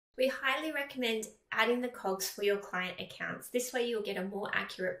We highly recommend adding the COGS for your client accounts. This way you'll get a more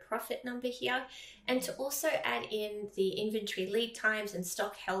accurate profit number here, and to also add in the inventory lead times and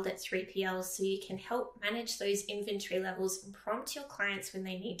stock held at 3PLs so you can help manage those inventory levels and prompt your clients when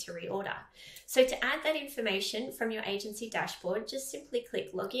they need to reorder. So to add that information from your agency dashboard, just simply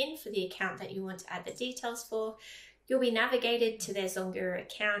click login for the account that you want to add the details for. You'll be navigated to their ZonGuru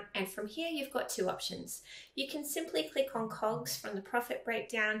account, and from here you've got two options. You can simply click on COGS from the profit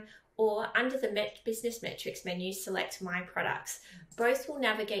breakdown, or under the business metrics menu, select my products. Both will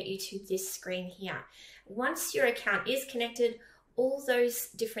navigate you to this screen here. Once your account is connected, all those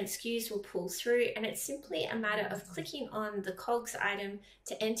different SKUs will pull through, and it's simply a matter of clicking on the COGS item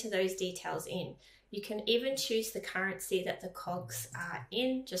to enter those details in. You can even choose the currency that the COGS are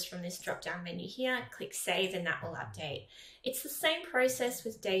in just from this drop down menu here. Click save and that will update. It's the same process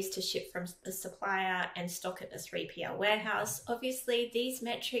with days to ship from the supplier and stock at the 3PL warehouse. Obviously, these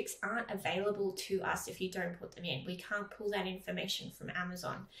metrics aren't available to us if you don't put them in. We can't pull that information from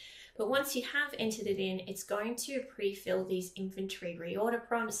Amazon. But once you have entered it in, it's going to pre-fill these inventory reorder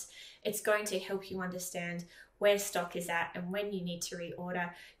prompts. It's going to help you understand where stock is at and when you need to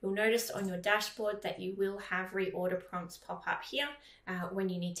reorder. You'll notice on your dashboard that you will have reorder prompts pop up here when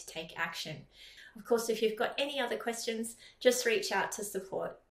you need to take action. Of course, if you've got any other questions, just reach out to support.